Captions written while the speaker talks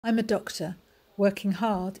I'm a doctor working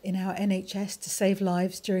hard in our NHS to save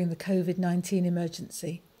lives during the COVID-19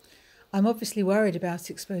 emergency. I'm obviously worried about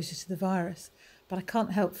exposure to the virus, but I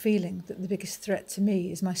can't help feeling that the biggest threat to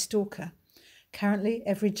me is my stalker. Currently,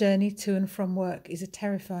 every journey to and from work is a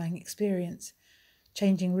terrifying experience.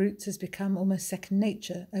 Changing routes has become almost second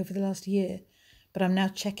nature over the last year, but I'm now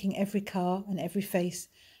checking every car and every face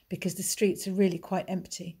because the streets are really quite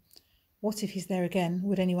empty. What if he's there again?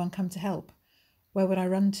 Would anyone come to help? Where would I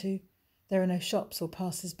run to? There are no shops or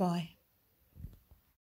passers-by.